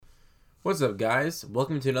What's up, guys?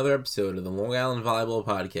 Welcome to another episode of the Long Island Volleyball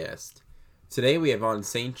Podcast. Today we have on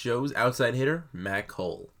St. Joe's outside hitter, Matt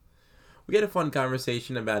Cole. We had a fun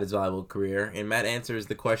conversation about his volleyball career, and Matt answers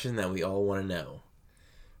the question that we all want to know.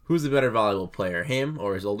 Who's the better volleyball player, him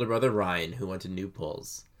or his older brother Ryan, who went to New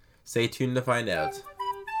Paltz? Stay tuned to find out.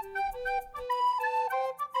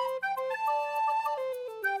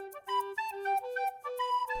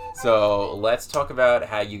 So, let's talk about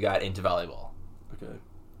how you got into volleyball. Okay.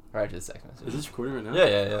 Right to the second message. Is this recording right now?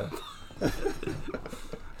 Yeah.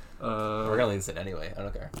 We're gonna leave this in anyway. I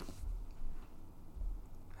don't care.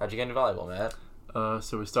 How'd you get into volleyball, Matt?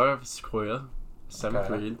 So we started off at Sequoia, 7th Okay.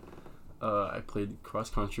 grade. I played cross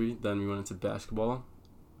country. Then we went into basketball,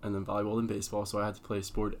 and then volleyball and baseball. So I had to play a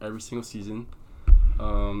sport every single season.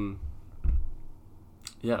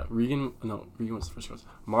 Regan was the first coach.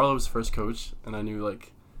 Marlo was the first coach, and I knew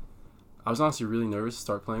I was honestly really nervous to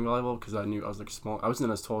start playing volleyball because I knew I was small. I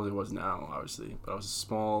wasn't as tall as I was now, obviously, but I was a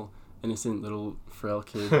small, innocent little frail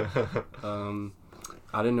kid. I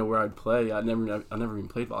didn't know where I'd play. I never even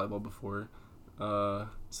played volleyball before. So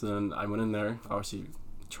then I went in there. Obviously,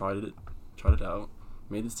 tried it out,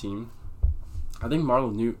 made the team. I think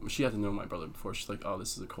Marlo knew. She had to know my brother before. She's like, "Oh,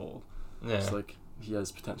 this is a Cole. Yeah. It's he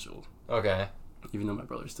has potential." Okay. Even though my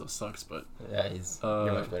brother still sucks, but Yeah,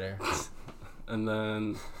 you're much better. And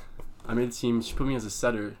then I made the team. She put me as a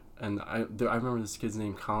setter, and I remember this kid's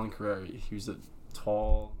name, Colin Carreri. He was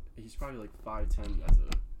he's probably 5'10" as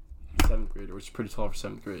a 7th grader, which is pretty tall for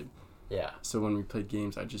 7th grade. Yeah. So when we played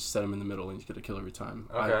games, I just set him in the middle and he'd get a kill every time.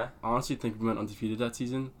 Okay. I honestly think we went undefeated that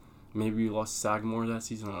season. Maybe we lost Sagamore that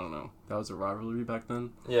season. I don't know. That was a rivalry back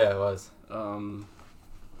then. Yeah, it was. Then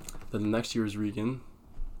the next year was Regan,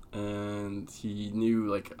 and he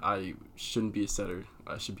knew I shouldn't be a setter.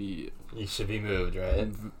 I should be. You should be moved, right?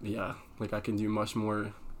 Yeah, I can do much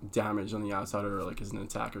more damage on the outside or as an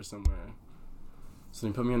attacker somewhere. So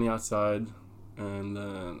he put me on the outside, and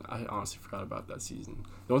then I honestly forgot about that season.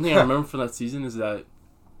 The only thing I remember from that season is that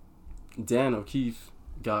Dan O'Keefe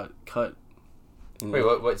got cut. Wait,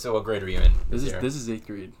 what? So what grade were you in? This is 8th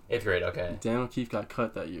grade. 8th grade, okay. Dan O'Keefe got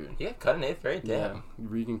cut that year. He got cut in 8th grade? Damn. Yeah,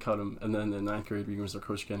 Regan cut him, and then in 9th grade, Regan was our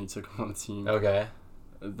coach again. He took him on the team. Okay.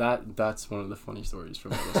 That's one of the funny stories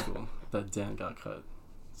from middle school, that Dan got cut.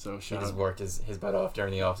 So He just worked his butt off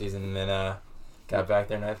during the offseason and then got back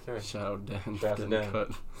there in 9th grade. Shout out Dan Shout out to getting Dan.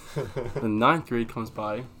 cut. The 9th grade comes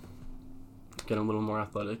by, getting a little more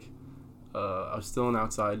athletic. I was still an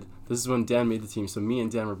outside. This is when Dan made the team, so me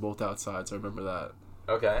and Dan were both outside, so I remember that.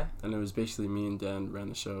 Okay. And it was basically me and Dan ran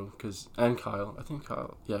the show, and Kyle. I think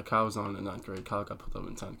Kyle. Yeah, Kyle was on in 9th grade. Kyle got put up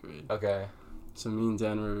in 10th grade. Okay. So me and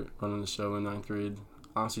Dan were running the show in 9th grade.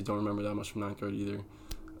 Honestly, don't remember that much from 9th grade either.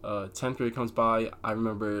 10th grade comes by. I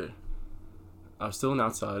remember I was still an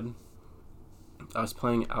outside. I was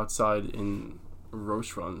playing outside in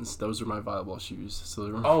Roche runs. Those were my volleyball shoes. So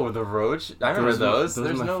they were, the Roach? I remember those.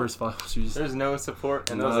 Those were my first volleyball shoes. There's no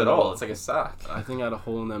support in Not those at at all. all. It's like a sock. I think I had a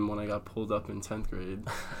hole in them when I got pulled up in 10th grade.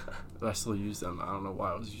 But I still use them. I don't know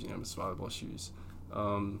why I was using them as volleyball shoes.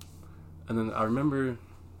 And then I remember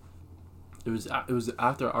it was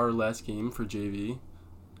after our last game for JV.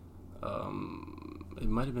 It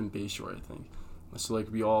might have been Bayshore, I think. So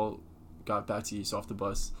we all got back to East off the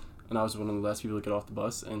bus, and I was one of the last people to get off the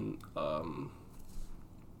bus, and I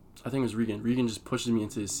think it was Regan. Regan just pushes me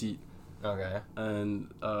into his seat. Okay. And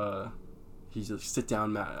he's like, "Sit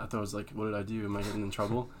down, Matt." I thought I was like, "What did I do? Am I getting in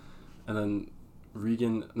trouble?" And then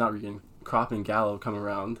Crop and Gallo come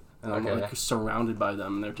around, and I'm surrounded by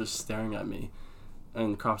them, and they're just staring at me.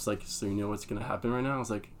 And Crop's like, "So you know what's gonna happen right now?" I was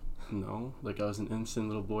like, "No." I was an innocent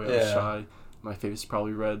little boy. I was shy. My face is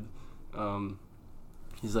probably red.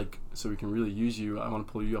 He's like, "So we can really use you. I want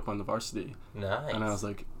to pull you up on the varsity." Nice. And I was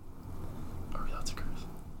like, "Are we allowed to curse?"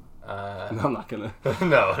 No, I'm not gonna.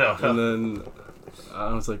 No. And then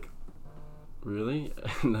I was like, "Really?"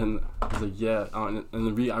 And then I was like, "Yeah." And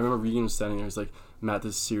then I remember Regan was standing there. He's like, "Matt,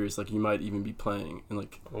 this is serious. You might even be playing in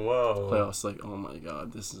Whoa. playoffs." Oh my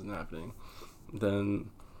god, this isn't happening.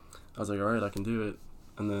 Then I was like, "All right, I can do it."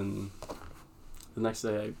 And then the next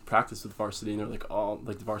day I practiced with varsity, and they're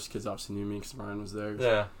the varsity kids obviously knew me because Ryan was there.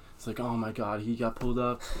 Yeah. It's "Oh my god, he got pulled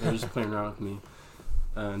up." They're just playing around with me.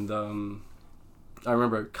 And I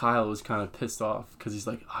remember Kyle was kind of pissed off because he's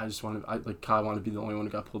like, Kyle wanted to be the only one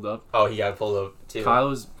who got pulled up. Oh, he got pulled up too. Kyle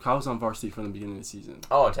was on varsity from the beginning of the season.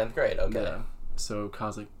 Oh, in 10th grade. Okay. Yeah. So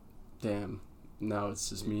Kyle's like, "Damn, now it's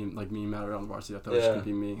just me and Matt are on varsity. I thought it was gonna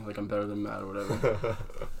be me. I'm better than Matt or whatever."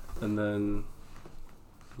 And then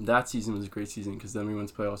that season was a great season because then we went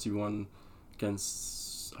to playoffs. We won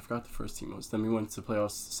against, I forgot the first team was. Then we went to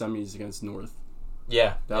playoffs semis against North.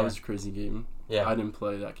 Yeah. That was a crazy game. Yeah. I didn't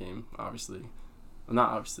play that game, obviously.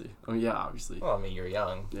 Not obviously. I mean, yeah, obviously. Well, I mean, you're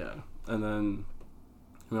young. Yeah. And then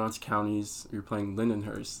we went on to counties. We were playing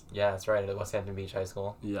Lindenhurst. Yeah, that's right, at West Hampton Beach High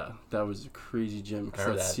School. Yeah, that was a crazy gym because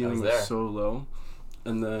remember that that. ceiling I was was there. so low.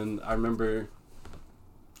 And then I remember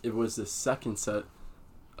it was the second set.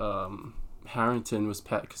 Harrington was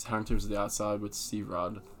because Harrington was the outside with Steve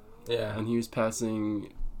Rod. Yeah. And he was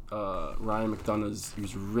passing Ryan McDonough's. He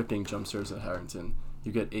was ripping jump serves at Harrington.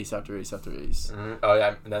 You get ace after ace after ace. Mm-hmm. Oh,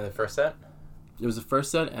 yeah, and then the first set? It was the first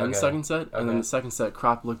set and the second set. And then the second set,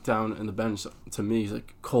 Kropp looked down in the bench to me. He's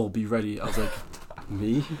like, Cole, be ready. I was like,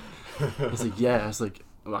 me? He's like, yeah. I was like,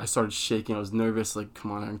 I started shaking. I was nervous. Like,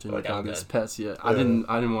 come on, Harrington, you got this. Pass. Yeah. I didn't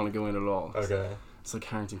want to go in at all. Okay. It's like,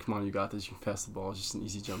 Harrington, come on, you got this. You can pass the ball. It's just an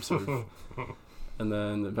easy jump serve. And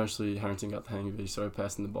then eventually Harrington got the hang of it. He started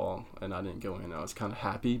passing the ball, and I didn't go in. I was kind of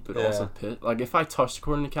happy, but also pissed. Like, if I touched the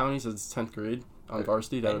court in the counties as 10th grade on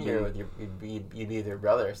varsity, that would be... You'd be their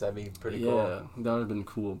brother, so that'd be pretty cool. Yeah, that would have been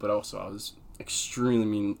cool, but also I was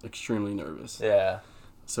extremely nervous. Yeah.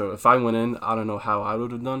 So if I went in, I don't know how I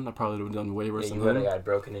would have done. I probably would have done way worse than him. You would have got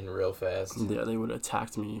broken in real fast. Yeah, they would have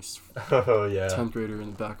attacked me. Oh, yeah. 10th grader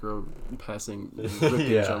in the back row passing,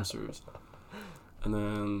 ripping jump serves. And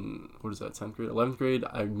then, what is that, 10th grade? 11th grade,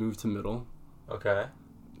 I moved to middle. Okay.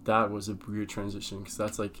 That was a weird transition, because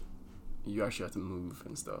that's like, you actually have to move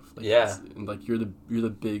and stuff. Like, yeah. And like, you're the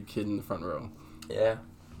big kid in the front row. Yeah.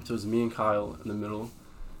 So it was me and Kyle in the middle.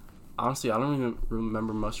 Honestly, I don't even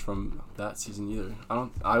remember much from that season either.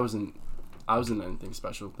 I wasn't anything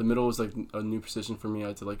special. The middle was like a new position for me. I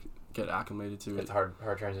had to like get acclimated to it. It's a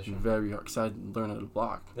hard transition. Very hard, because I had to learn how to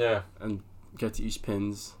block. Yeah. And get to each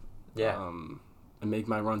pins. Yeah. And make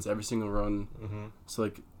my runs every single run. Mm-hmm. So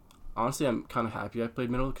like, honestly, I'm kind of happy I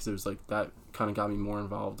played middle, because it was like that kind of got me more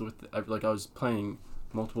involved with like I was playing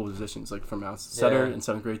multiple positions, like from setter in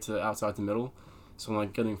 7th grade to outside to middle. So I'm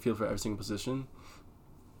like getting a feel for every single position.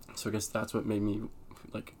 So I guess that's what made me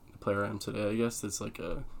like the player I am today. I guess it's like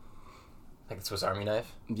a Swiss Army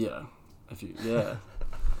knife. Yeah,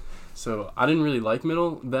 So I didn't really like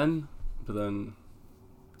middle then, but then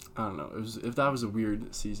I don't know. That was a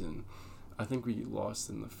weird season. I think we lost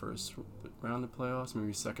in the first round of playoffs,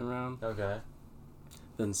 maybe second round. Okay.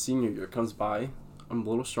 Then senior year comes by. I'm a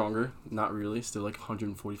little stronger. Not really. Still like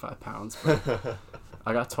 145 pounds. But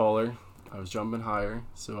I got taller. I was jumping higher.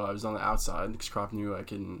 So I was on the outside, because Kropp knew I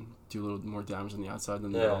can do a little more damage on the outside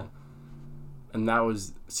than the middle. And that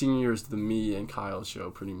was senior year is the me and Kyle show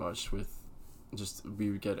pretty much, with just we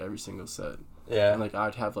would get every single set. Yeah. And like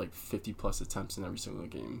I'd have like 50 plus attempts in every single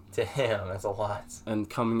game. Damn, that's a lot. And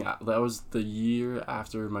that was the year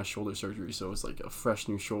after my shoulder surgery, so it was like a fresh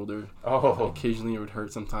new shoulder. Oh. Occasionally it would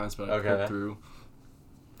hurt sometimes, but I pulled through.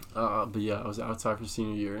 But yeah, I was outside for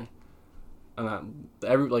senior year, and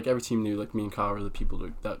every team knew like me and Kyle were the people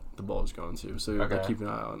that the ball was going to, so they keep an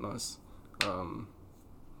eye on us.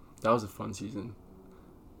 That was a fun season,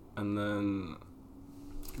 and then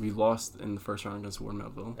we lost in the first round against Ward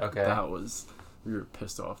Melville. Okay. We were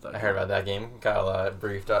pissed off that I heard about that game. Kyle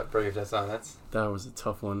briefed us on it. That was a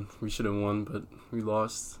tough one. We should have won, but we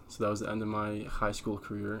lost. So that was the end of my high school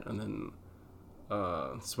career. And then,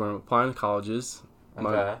 so when I'm applying to colleges,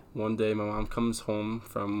 one day my mom comes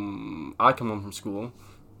home I come home from school.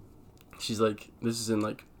 She's like, this is in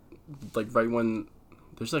like right when,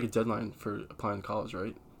 there's like a deadline for applying to college,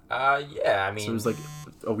 right? Yeah, I mean. So it was like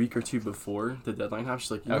a week or two before the deadline happened. She's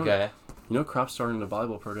like, you know Kropp's starting a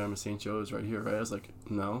volleyball program at St. Joe's right here, right? I was like,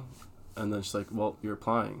 no. And then she's like, well, you're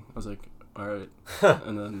applying. I was like, all right.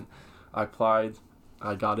 And then I applied.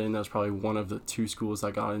 I got in. That was probably one of the 2 schools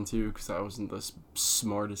I got into, because I wasn't the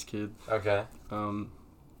smartest kid. Okay. So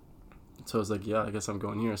I was like, yeah, I guess I'm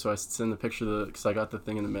going here. So I sent a picture because I got the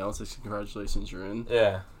thing in the mail. It says, congratulations, you're in.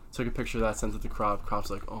 Yeah. Took a picture of that, sent it to Kropp. Kropp's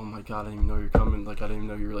like, oh my god, I didn't even know you're coming. Like, I didn't even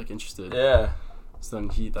know you were like interested. Yeah. So then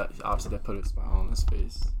obviously that put a smile on his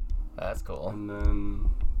face. That's cool. And then,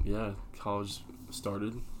 yeah, college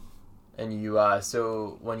started. And you,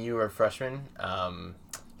 so when you were a freshman, you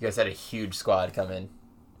guys had a huge squad come in,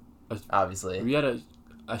 obviously. We had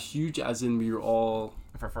a huge, as in we were all...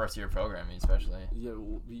 For first year programming, especially. Yeah,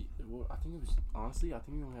 I think it was, honestly, I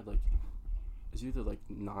think we only had like, it's either like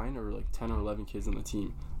 9 or like 10 or 11 kids on the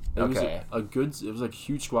team. It was it was like a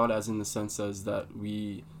huge squad, as in the sense as that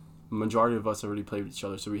majority of us already played with each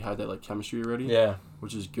other, so we had that like chemistry already. Yeah.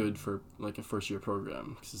 Which is good for like a first year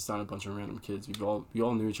program, because it's not a bunch of random kids. We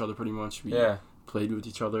all knew each other pretty much. We played with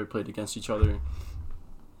each other, played against each other.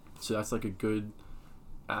 So that's like a good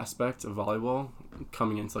aspect of volleyball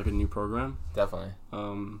coming into like a new program. Definitely.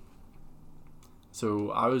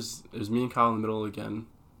 So it was me and Kyle in the middle again.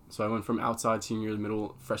 So I went from outside senior year to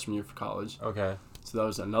middle freshman year for college. Okay. So that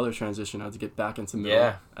was another transition. I had to get back into middle.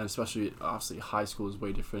 Yeah. And especially, obviously, high school is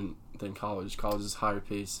way different than college. College is higher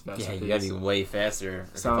pace, faster pace. Yeah, you gotta be way faster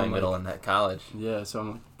if you're playing middle in that college. Yeah, so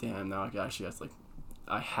I'm like, damn, now I actually have to,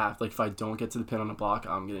 if I don't get to the pin on the block,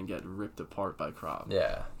 I'm going to get ripped apart by Crop.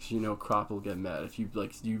 Yeah. Because Crop will get mad. If you,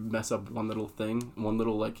 you mess up one little thing, one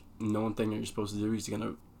little, known thing that you're supposed to do, he's going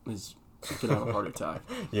to have a heart attack.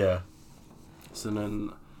 Yeah. So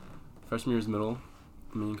then, freshman year's middle.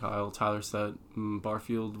 Me and Kyle, Tyler set.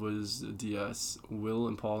 Barfield was DS. Will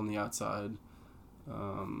and Paul on the outside. I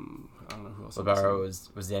don't know who else. Labaro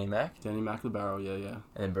was Danny Mac? Danny Mac, Labaro, yeah.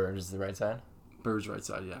 And then Burge is the right side? Burge right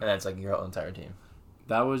side, yeah. And that's your whole entire team.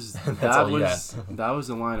 That was That's that all you was that was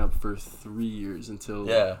the lineup for 3 years until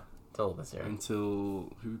until this year.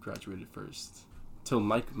 Until who graduated first? Till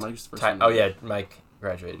Mike's first. Mike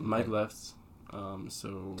graduated. Mike left.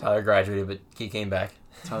 So Tyler graduated, but he came back.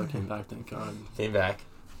 Tyler came back, thank God. Came back.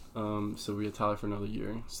 So we had Tyler for another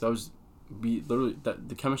year. So that was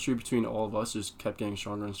the chemistry between all of us just kept getting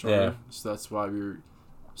stronger and stronger. Yeah. So that's why we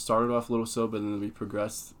started off a little slow, but then we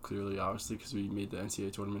progressed clearly, obviously, because we made the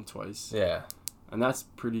NCAA tournament twice. Yeah. And that's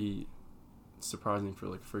pretty surprising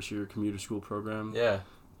for first year commuter school program. Yeah.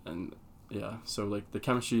 And yeah, so the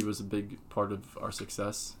chemistry was a big part of our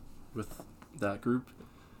success with that group.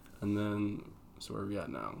 And then, so where are we at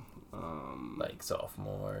now?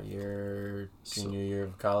 Sophomore year, junior year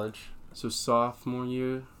of college. So sophomore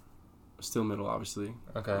year, still middle, obviously.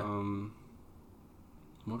 Okay.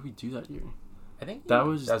 What did we do that year? I think that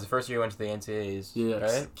was the first year you went to the NCAAs. Yeah,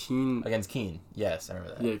 right? Keene against Keene. Yes, I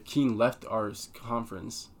remember that. Yeah, Keene left our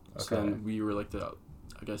conference. Okay. So then we were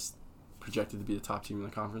projected to be the top team in the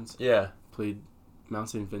conference. Yeah. Played Mount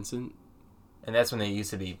St. Vincent. And that's when they used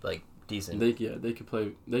to be decent. They can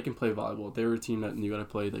play volleyball. They were a team that knew how to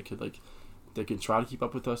play. They could try to keep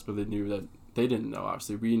up with us, but they knew that they didn't know.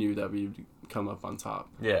 Obviously, we knew that we'd come up on top.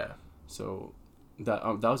 Yeah. So that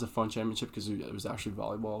was a fun championship because it was actually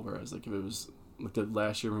volleyball. Whereas if it was the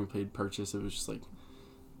last year when we played Purchase, it was just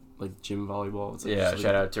gym volleyball. It's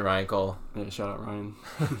shout out to Ryan Cole. Yeah, shout out Ryan.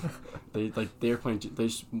 they were playing. They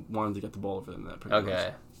just wanted to get the ball over them. That pretty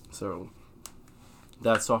much. So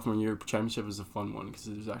that sophomore year championship was a fun one because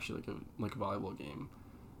it was actually a volleyball game.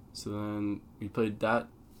 So then we played that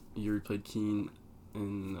year. We played Keene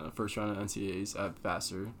in the first round of NCAAs at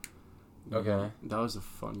Vassar. Okay. That was a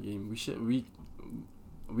fun game.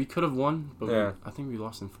 We could have won, but I think we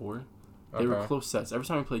lost in 4. They were close sets. Every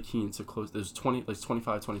time we played Keene, so close. There's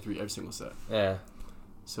 25, 23 every single set. Yeah.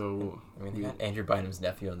 So they got Andrew Bynum's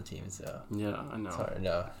nephew on the team, so yeah, I know. It's hard to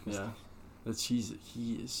know. Yeah, he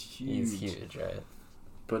is huge. He's huge, right?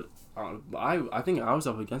 But I think I was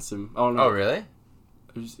up against him. Oh no. Oh really?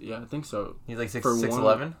 I think so. He's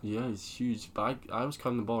 6'11". Yeah, he's huge. But I was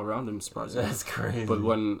cutting the ball around him, surprisingly. That's crazy. But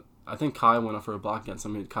when I think Kyle went up for a block against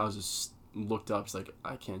him, Kyle just looked up. He's like,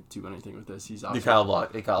 I can't do anything with this. He's did Kyle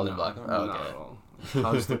didn't block him? Oh, not okay. at all.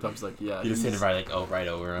 Kyle just looked up. He's like, yeah. You just hit him right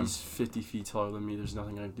over him. He's 50 feet taller than me. There's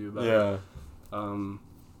nothing I can do about it. Yeah.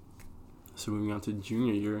 So moving on to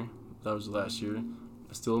junior year, that was last year.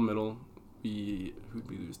 Still middle. Who'd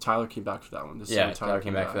we lose? Tyler came back for that one. Tyler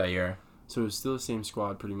came back for that year. So it was still the same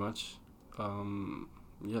squad pretty much. There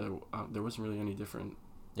wasn't really any different.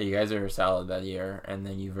 Yeah, you guys are solid that year, and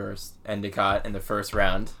then you versed Endicott in the first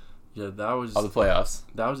round. Yeah, that was all the playoffs.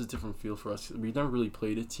 That was a different feel for us. We never really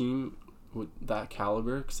played a team with that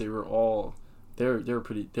caliber because they were all they're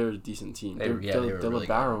a decent team. They were really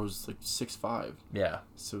Labaro was 6'5". Yeah.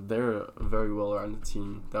 So they're a very well-rounded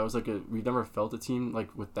team. That was we never felt a team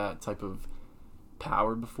with that type of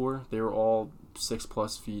power before. They were all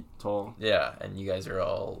 6+ feet tall. Yeah, and you guys are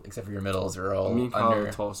all, except for your middles, are all me and Kyle under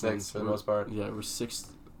are tall 6 for the most part. Yeah, we're 6'1"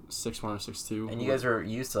 or 6'2". And you guys are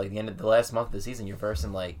used to the end of the last month of the season. You're first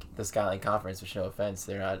in the Skyline Conference, which no offense,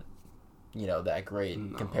 they're not that great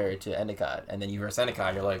compared to Endicott. And then you verse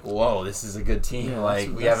Endicott, you're like, whoa, this is a good team. Yeah,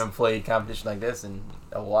 we haven't played competition like this in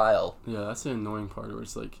a while. Yeah, that's the annoying part where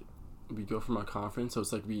it's we go from our conference, so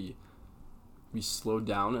it's we slow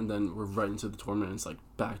down and then we're right into the tournament and it's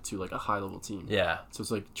back to a high level team. Yeah. So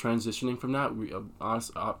it's transitioning from that. We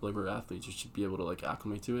honestly, we're athletes, we should be able to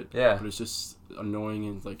acclimate to it. Yeah. But it's just annoying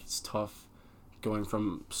and it's tough going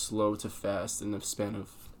from slow to fast in the span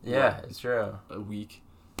of it's true, a week.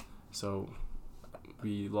 So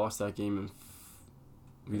we lost that game and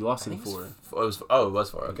we lost in 4. It was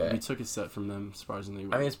 4. Okay. We took a set from them, surprisingly.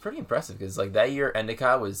 I mean, it's pretty impressive because that year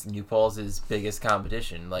Endicott was New Paltz' biggest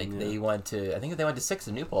competition. They went to, I think they went to 6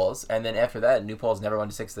 in New Paltz, and then after that, New Paltz never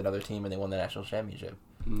went to 6 with another team, and they won the national championship.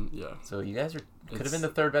 Yeah. So you guys could have been the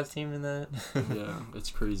 3rd best team in the. Yeah,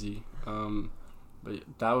 it's crazy. But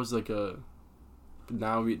that was like a.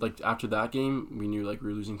 Now we like after that game we knew like we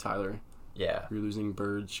were losing Tyler. Yeah. We were losing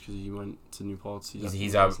Burge because he went to New Paltz.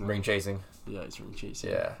 He's out ring chasing. Yeah, he's ring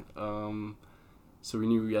chasing. Yeah. So we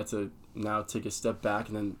knew we had to now take a step back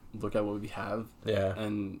and then look at what we have. Yeah.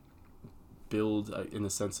 And build in a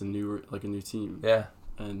sense a new team. Yeah.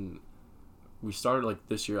 And we started like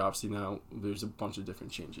this year. Obviously now there's a bunch of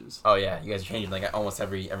different changes. Oh yeah, you guys are changing like almost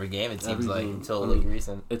every game. It seems like until like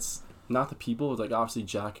recent. It's not the people. Like obviously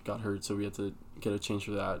Jack got hurt, so we had to get a change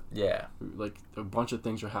for that. Yeah. Like a bunch of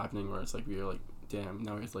things are happening where it's like we are like, damn,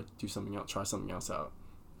 now we have to like do something else, try something else out.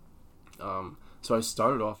 So I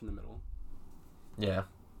started off in the middle. Yeah.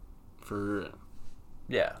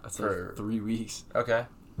 That's like 3 weeks. Okay.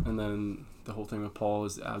 And then the whole thing with Paul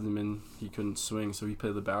is abdomen. He couldn't swing, so he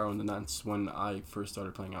played libero, and then that's when I first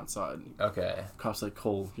started playing outside. Okay. Cops like,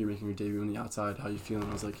 Cole, you're making your debut on the outside. How you feeling?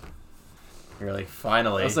 I was like, you're like,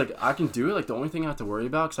 finally. I was like, I can do it. Like the only thing I have to worry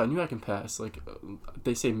about, because I knew I can pass. Like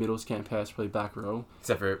they say middles can't pass, play back row.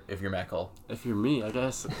 Except for if you're Matt Cole. If you're me, I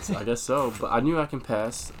guess so. But I knew I can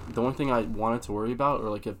pass. The only thing I wanted to worry about or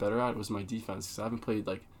like get better at was my defense, because I haven't played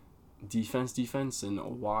like defense in a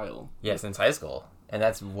while. Yeah, since high school, and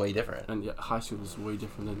that's way different. And yeah, high school is way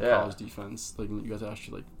different than college defense. Like you guys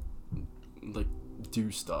actually like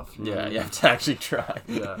do stuff. You have to actually try.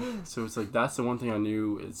 Yeah, so it's like that's the one thing I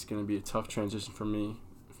knew. It's gonna be a tough transition for me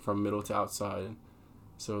from middle to outside.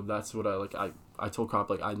 So that's what I told Crop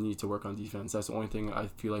like I need to work on defense. That's the only thing I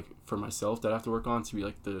feel like for myself that I have to work on to be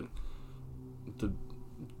like the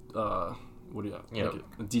a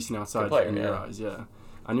decent outside player, in your eyes. Yeah,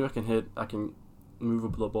 I knew I can hit. I can move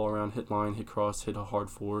the ball around, hit line, hit cross, hit a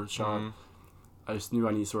hard forward shot. Mm-hmm. I just knew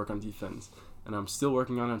I needed to work on defense. And I'm still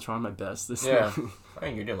working on it. I'm trying my best this year. I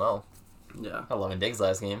think you're doing well. Yeah. 11 digs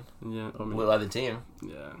last game. Yeah. We led the team.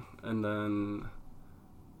 Yeah. And then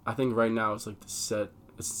I think right now it's like the set.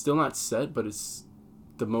 It's still not set, but it's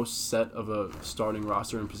the most set of a starting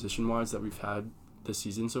roster and position-wise that we've had this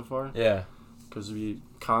season so far. Yeah. Because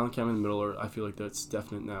Kyle and Cam in the middle I feel like that's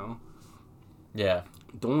definite now. Yeah.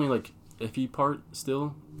 The only like iffy part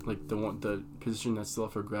still, like the position that's still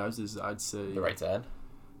up for grabs is I'd say the right side.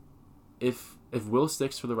 If Will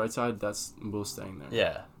sticks for the right side, that's Will staying there.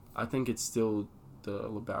 Yeah. I think it's still the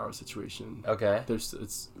libero situation. Okay.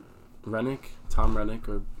 It's Tom Rennick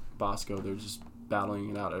or Bosco. They're just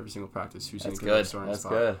battling it out every single practice. Who's that's going to good. get the starting That's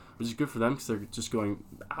spot. good. Which is good for them because they're just going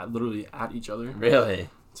literally at each other. Really?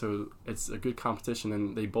 So it's a good competition,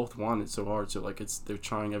 and they both want it so hard. So like they're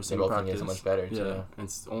trying every single practice. They both think it's so much better. Yeah, and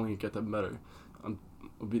it's only get them better.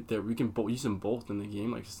 We can use them both in the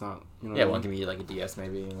game. Like it's not, Yeah, one can be like a DS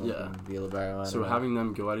maybe. And one can be a libero. So having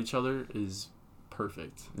them go at each other is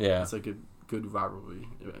perfect. Yeah. It's like a good rivalry,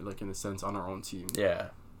 like in a sense, on our own team. Yeah.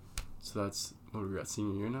 So that's what we're at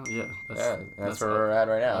senior year now. Yeah. That's where we're at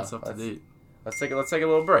right now. That's up to date. Let's take a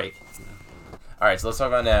little break. Yeah. All right, so let's talk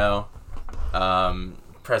about now.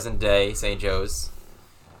 Present day St. Joe's.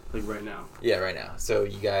 Like right now. Yeah, right now. So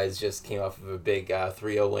you guys just came off of a big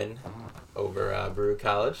 3-0 win over Brew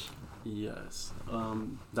College. Yes.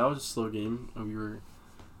 That was a slow game.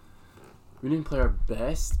 We didn't play our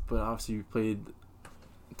best, but obviously we played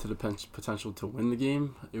to the potential to win the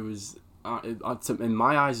game. It was in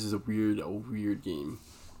my eyes, it was a weird game.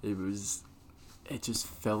 It just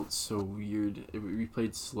felt so weird. We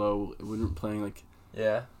played slow. We weren't playing like.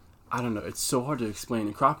 Yeah. I don't know. It's so hard to explain.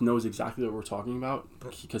 And Crop knows exactly what we're talking about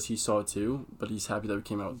because he saw it too. But he's happy that we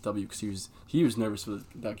came out with W because he was nervous for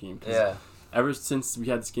that game. Yeah. Ever since we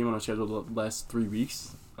had this game on our schedule the last 3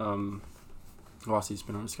 weeks, obviously it's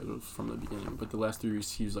been on our schedule from the beginning. But the last 3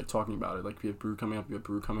 weeks he was like talking about it. Like we have Brew coming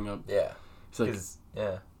up. Yeah. He's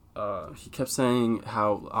like, he kept saying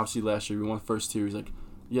how obviously last year we won the first 2. He's like,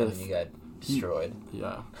 yeah. And you got destroyed.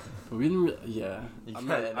 Yeah. But we didn't. Yeah.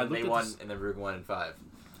 They won, and the Brew won in 5.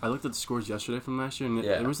 I looked at the scores yesterday from last year, and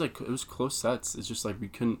it was close sets. It's just like we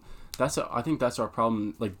couldn't. I think that's our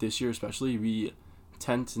problem. Like this year, especially, we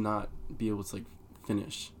tend to not be able to like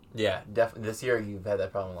finish. Yeah, definitely. This year, you've had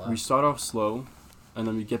that problem a lot. We start off slow, and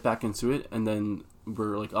then we get back into it, and then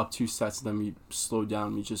we're like up 2 sets, and then we slow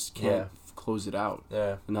down. We just can't close it out.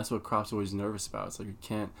 Yeah, and that's what Crop's always nervous about. It's like we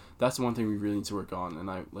can't. That's the one thing we really need to work on, and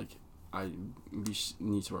we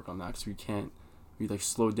need to work on that because we can't. We like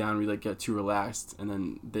slow down, we like get too relaxed, and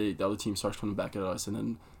then the other team starts coming back at us, and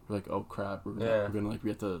then we're like, oh crap, we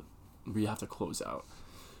have to close out.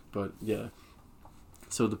 But yeah,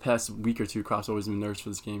 so the past week or two, Crop's always been nervous for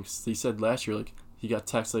this game because he said last year like he got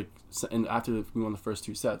text like, and after we won the first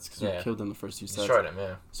 2 sets because we killed them the first 2 sets. Destroyed him,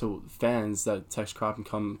 yeah. So fans that text Crop and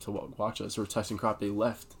come to watch us or texting Crop, they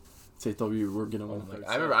left. They thought we were gonna win.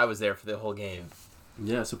 I remember I was there for the whole game.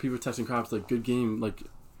 Yeah, so people were texting Crops like, good game, like,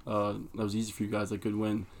 that was easy for you guys, like, good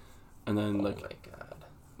win. And then, Oh like, my god.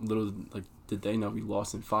 little, like, did they know we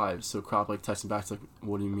lost in 5? So Crop, like, texting back, like,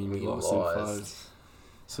 what do you mean we lost in 5?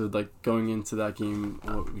 So, like, going into that game,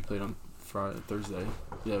 what we played on Thursday.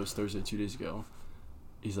 Yeah, it was Thursday 2 days ago.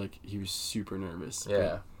 He's like, he was super nervous.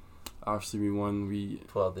 Yeah. But obviously, we won. We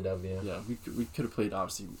pull out the W. Yeah, we could have played,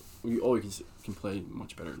 obviously. We always can play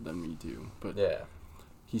much better than we do. But yeah,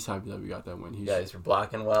 he's happy that we got that win. You guys were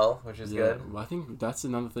blocking well, which is good. Well, I think that's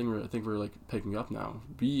another thing I think we're, like, picking up now.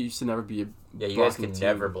 We used to never be a you guys can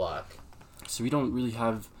never block. So we don't really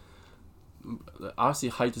have... Obviously,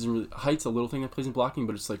 height's a little thing that plays in blocking,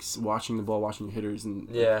 but it's like watching the ball, watching your hitters, and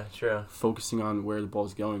true. Focusing on where the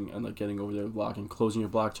ball's going and like getting over there, blocking, closing your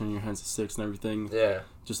block, turning your hands to 6 and everything. Yeah.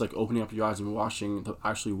 Just like opening up your eyes and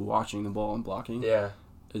actually watching the ball and blocking. Yeah.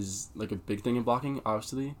 Is like a big thing in blocking,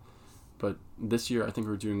 obviously. But this year, I think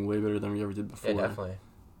we're doing way better than we ever did before. Yeah, definitely.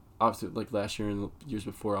 Obviously, like last year and the years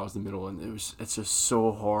before, I was the middle, and it's just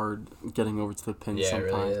so hard getting over to the pin. Yeah,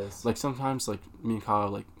 sometimes. it really is. Like sometimes, like me and Kyle,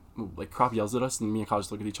 like Crop yells at us, and me and Kyle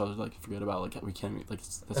just look at each other like, forget about it, like we can't, like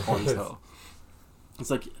that's hard as hell.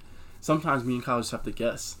 It's like sometimes me and Kyle just have to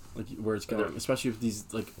guess like where it's going, especially with these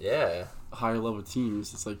like higher level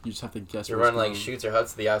teams. It's like you just have to guess. You're running like shoots or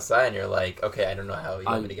huts to the outside, and you're like, okay, I don't know how you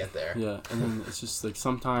want me to get there. Yeah, and then it's just like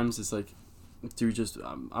sometimes it's like, dude,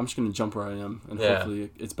 I'm just gonna jump where I am, and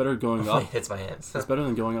hopefully it's better going up. It hits my hands. It's better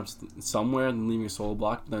than going up somewhere than leaving a solo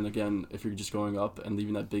block. But then again, if you're just going up and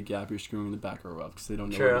leaving that big gap, you're screwing the back row up because they don't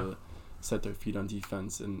know where to set their feet on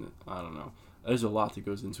defense. And I don't know. There's a lot that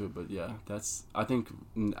goes into it, but yeah, I think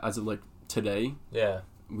as of like today,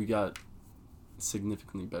 we got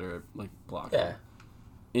significantly better at like blocking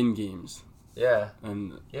in games. Yeah,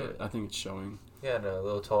 and I think it's showing. Yeah, and a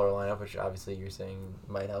little taller lineup, which obviously you're saying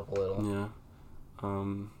might help a little. Yeah.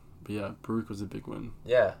 But yeah, Baruch was a big win.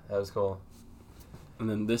 Yeah, that was cool. And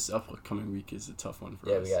then this upcoming week is a tough one for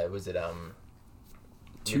us. Yeah, we got, was it,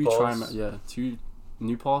 two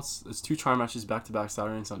New Paltz. It's 2 tri matches back to back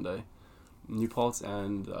Saturday and Sunday. New Paltz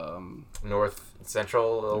and North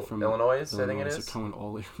Central Illinois, I think it is. So coming all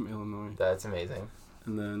the way from Illinois. That's amazing.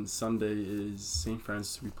 And then Sunday is St.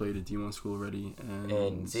 Francis. We played at D1 school already.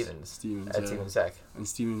 And Stevens. At Stevens Tech. And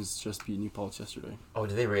Stevens just beat New Paltz yesterday. Oh,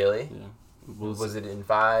 did they really? Yeah. Was it in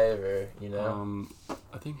 5 or, you know?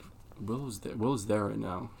 I think Will's there. Will's there right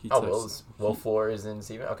now. Will 4 is in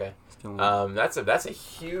Stevens? Okay. That's a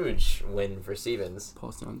huge win for Stevens.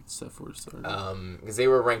 Paul's down set 4 to start. Because they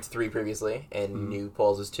were ranked 3 previously, and New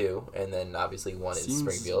Paltz is 2, and then obviously 1 is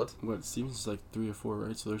Springfield. Stevens is like 3 or 4,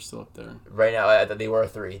 right? So they're still up there. Right now, they were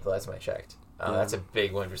 3 the last time I checked. That's a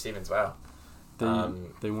big win for Stevens. Wow.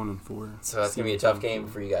 They won in 4. So that's going to be a tough game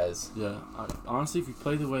for you guys. Yeah. Honestly, if we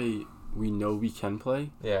play the way we know we can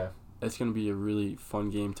play, it's going to be a really fun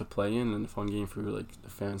game to play in and a fun game for like the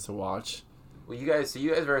fans to watch. Well, you guys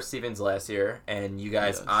were Stevens last year, and you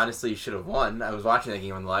guys honestly should have won. I was watching that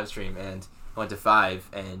game on the live stream, and I went to 5,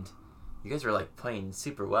 and you guys were like playing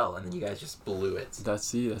super well, and then you guys just blew it.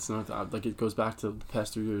 That's not like it goes back to the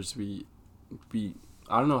past 3 years. We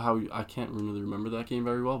I don't know how I can't really remember that game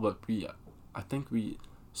very well, but I think we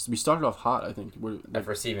started off hot. I think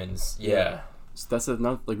for Stevens, yeah. So that's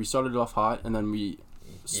another, like we started off hot, and then we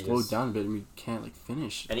slowed down a bit, and we can't like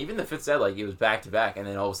finish. And even the fifth set, like it was back to back, and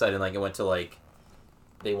then all of a sudden, like it went to like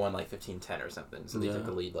they won like 15-10 or something. So they took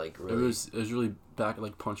the lead like really. It was really back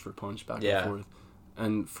like punch for punch, back and forth.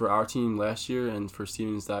 And for our team last year, and for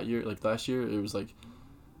Stevens that year, like last year, it was like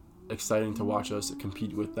exciting to watch us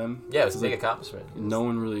compete with them. Yeah, it was a big accomplishment. No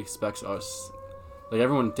one really expects us. Like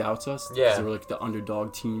everyone doubts us because we're like the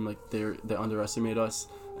underdog team. Like they underestimate us.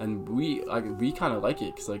 And we kind of like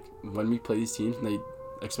it because like when we play these teams and they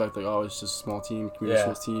expect like, oh, it's just a small team, community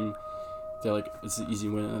sports team, they're like, it's an easy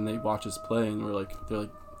win, and they watch us play and they're like,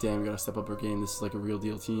 damn, we gotta step up our game. This is like a real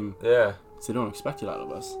deal team. Yeah. So they don't expect it out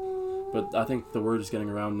of us. But I think the word is getting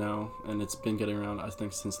around now, and it's been getting around I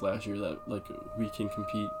think since last year that like we can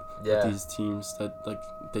compete with these teams that like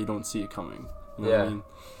they don't see it coming. You know what I mean?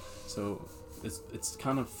 So it's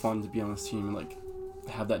kind of fun to be on this team and like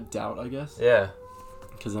have that doubt, I guess. Yeah.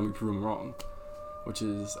 Because then we prove them wrong, which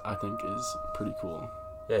is, I think, is pretty cool.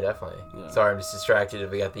 Yeah, definitely. Yeah. Sorry, I'm just distracted.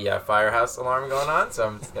 We got the firehouse alarm going on, so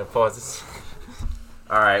I'm just going to pause this.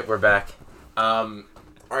 All right, we're back. All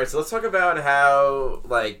right, so let's talk about how,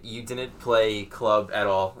 like, you didn't play club at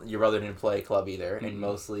all. Your brother didn't play club either, and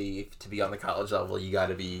mostly to be on the college level, you got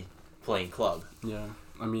to be playing club. Yeah,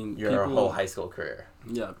 I mean, your whole high school career.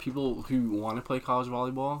 Yeah, people who want to play college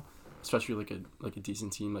volleyball, especially like a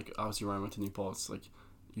decent team, like obviously when I went to New Paltz, like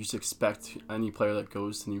you just expect any player that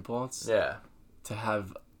goes to New Paltz to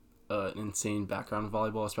have an insane background in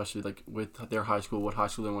volleyball, especially like with their high school, what high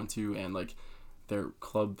school they went to, and like their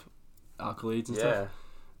club accolades and stuff.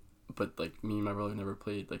 But like me and my brother never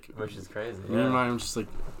played, like, which is crazy. Me and mine just like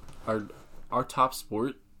our top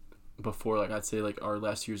sport before, like, I'd say like our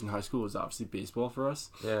last years in high school was obviously baseball for us.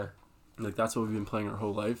 Yeah. Like that's what we've been playing our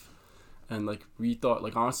whole life. And like we thought,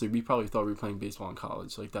 like honestly, we probably thought we were playing baseball in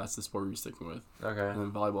college. Like that's the sport we were sticking with. Okay. And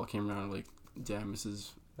then volleyball came around. Like, damn, this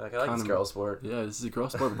is like, I like this girl sport. Yeah, this is a girl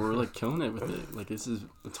sport, but we're like killing it with it. Like this is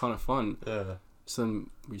a ton of fun. Yeah. So then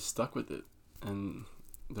we stuck with it, and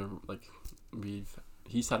they're like,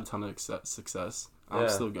 he's had a ton of success. I'm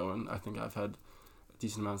still going. I think I've had a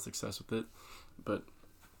decent amount of success with it, but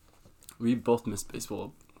we both missed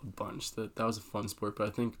baseball a bunch. That was a fun sport, but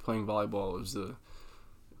I think playing volleyball was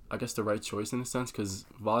I guess the right choice in a sense, because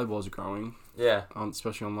volleyball is growing. Yeah.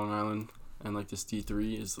 Especially on Long Island, and like this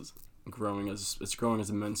D3 is growing as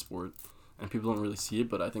a men's sport, and people don't really see it,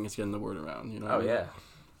 but I think it's getting the word around. You know. Oh yeah.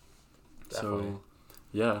 Definitely. So,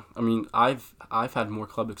 yeah. I mean, I've had more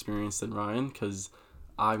club experience than Ryan because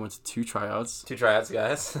I went to 2 tryouts. 2 tryouts,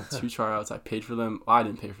 guys. 2 tryouts. I paid for them. I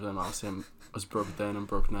didn't pay for them. Obviously, I was broke then. I'm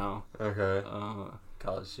broke now. Okay.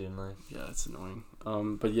 College student life. Yeah, it's annoying.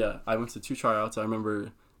 But yeah, I went to 2 tryouts. I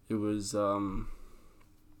remember it was.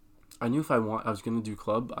 I knew if I was gonna do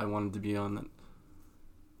club, I wanted to be on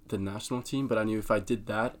the national team. But I knew if I did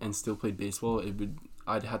that and still played baseball,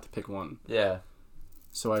 I'd have to pick one. Yeah.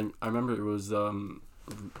 So I remember it was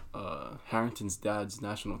Harrington's dad's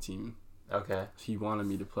national team. Okay. He wanted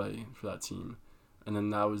me to play for that team, and then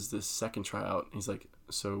that was the second tryout. He's like,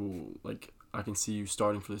 so like I can see you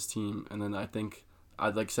starting for this team, and then I think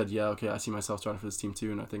I'd like said, yeah, okay, I see myself starting for this team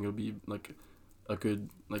too, and I think it'll be like a good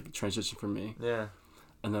like transition for me. Yeah.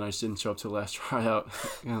 And then I just didn't show up to the last tryout,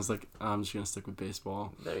 and I was like, I'm just gonna stick with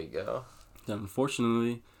baseball. There you go. Then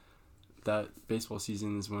unfortunately, that baseball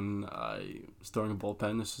season is when I was throwing a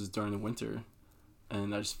bullpen. This was during the winter,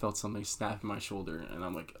 and I just felt something snap in my shoulder, and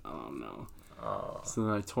I'm like, oh no. Oh. So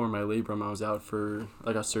then I tore my labrum.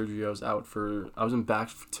 I got surgery. I wasn't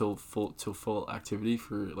back till full activity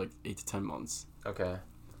for like 8 to 10 months. Okay.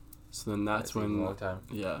 So then that's when. A long time.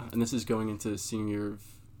 Yeah, and this is going into senior year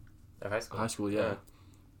of high school. High school, yeah.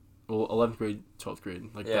 Well, 11th grade, 12th grade,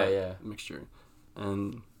 like that mixture,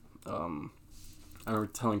 and I remember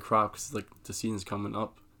telling Crop, because like the season's coming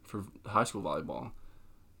up for high school volleyball,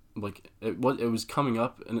 like it was coming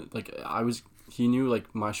up, and he knew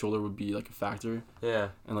like my shoulder would be like a factor. Yeah.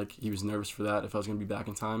 And like he was nervous for that if I was gonna be back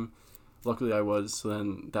in time. Luckily I was. So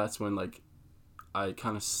then that's when like I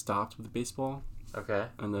kind of stopped with baseball. Okay.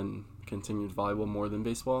 And then continued volleyball more than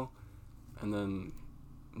baseball, and then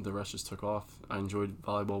the rest just took off. I enjoyed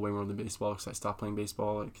volleyball way more than baseball because I stopped playing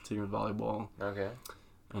baseball. I continued with volleyball. Okay.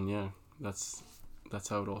 And yeah, that's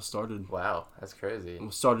how it all started. Wow, that's crazy.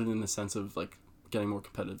 It started in the sense of like getting more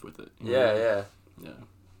competitive with it. Yeah.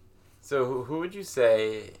 So who would you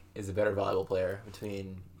say is a better volleyball player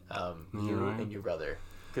between you and your brother?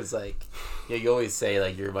 Because like, you always say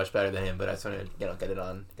like you're much better than him, but I just want to get it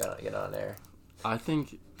on there. I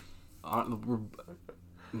think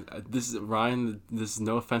this is Ryan. This is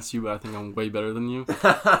no offense to you, but I think I'm way better than you.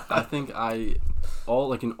 I think an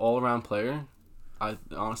all around player. I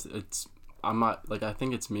honestly, I'm not like, I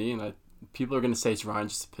think it's me, and people are gonna say it's Ryan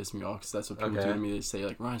just to piss me off, because that's what people do to me. They say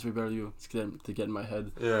like Ryan's way better than you to get in my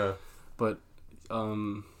head. Yeah. But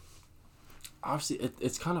obviously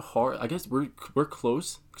it's kind of hard. I guess we're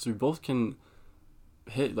close because we both can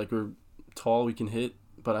hit. Like, we're tall, we can hit.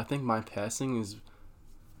 But I think my passing is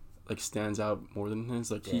like stands out more than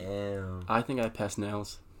his. Like I think I pass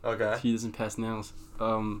nails. Okay. He doesn't pass nails.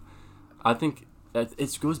 I think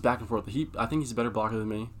it goes back and forth. I think he's a better blocker than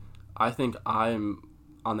me. I think I'm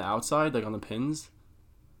on the outside, like on the pins.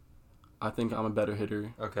 I think I'm a better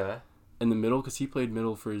hitter. Okay. In the middle, because he played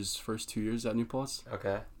middle for his first 2 years at New Paltz.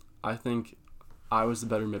 Okay. I think I was the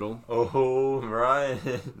better middle. Oh,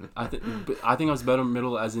 Ryan. I think I was better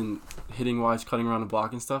middle, as in hitting wise, cutting around the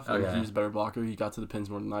block and stuff. Okay. He was a better blocker. He got to the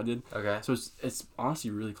pins more than I did. Okay. So it's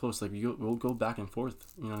honestly really close. Like, we'll go back and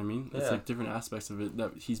forth. You know what I mean? Yeah. It's like different aspects of it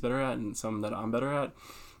that he's better at and some that I'm better at.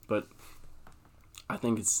 But I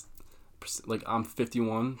think it's like I'm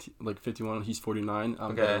 51, he's 49.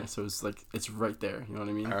 I'm better, so it's like it's right there. You know what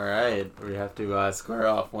I mean? All right, we have to square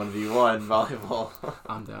off 1v1 volleyball.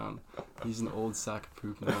 I'm down. He's an old sack of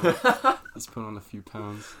poop now. He's put on a few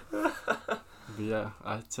pounds. But yeah,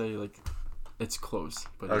 I'd say like it's close.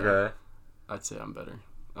 But yeah, I'd say I'm better.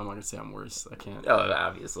 I'm not gonna say I'm worse. I can't. Oh,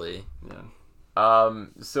 obviously. Yeah.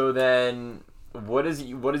 So then, what does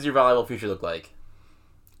your volleyball future look like?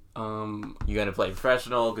 You gonna play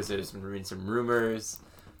professional? Because there's some rumors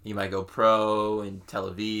You might go pro in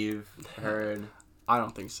Tel Aviv. I heard. I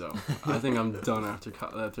don't think so. I think I'm done after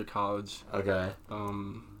college. Okay.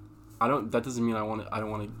 I don't. That doesn't mean I don't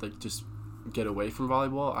want to like just get away from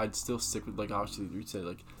volleyball. I'd still stick with, like, obviously we'd say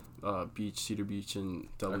like beach, Cedar Beach, and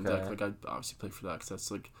double deck. Like, I'd obviously play for that because that's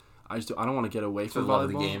like I don't want to get away from volleyball.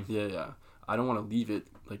 Love the game. Yeah. I don't want to leave it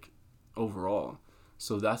like overall.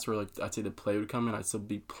 So that's where, like, I'd say the play would come in. I'd still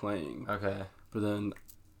be playing. Okay. But then,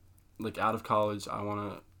 like, out of college, I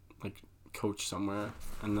want to like coach somewhere,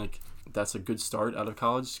 and like that's a good start out of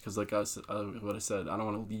college because, like what I said, I don't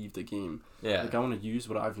want to leave the game. Yeah. Like, I want to use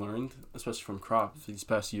what I've learned, especially from Crop these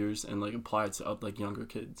past years, and like apply it to like younger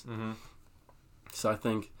kids. Mm-hmm. So I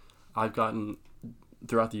think I've gotten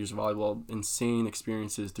throughout the years of volleyball insane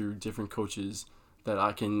experiences through different coaches that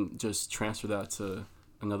I can just transfer that to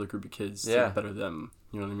another group of kids to better them.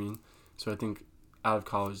 You know what I mean? So I think out of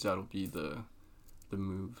college that'll be the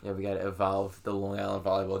move. Yeah, we got to evolve the Long Island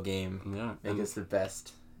volleyball game. Yeah. Make us the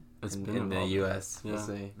best in the U.S. Yeah. We'll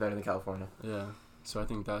see. Better than California. Yeah. So I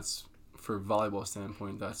think that's, for volleyball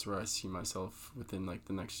standpoint, that's where I see myself within like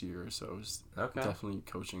the next year or so. Is definitely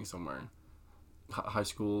coaching somewhere. High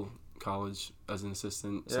school, college, as an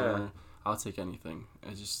assistant somewhere. I'll take anything.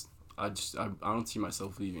 I don't see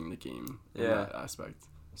myself leaving the game in that aspect.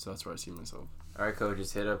 So that's where I see myself. All right, coach,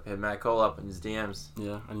 just hit Matt Cole up in his DMs.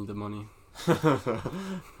 Yeah, I need the money.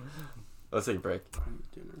 Let's take a break.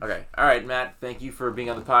 Okay. All right, Matt. Thank you for being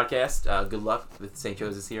on the podcast. Good luck with St.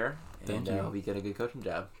 Joseph's here. Thank you. Hope you get a good coaching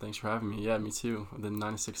job. Thanks for having me. Yeah, me too. The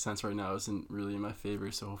 96 cents right now isn't really in my favor,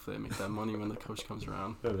 so hopefully I make that money when the coach comes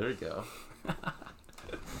around. Oh, there you go.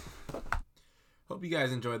 Hope you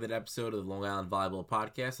guys enjoyed that episode of the Long Island Volleyball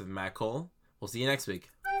Podcast with Matt Cole. We'll see you next week.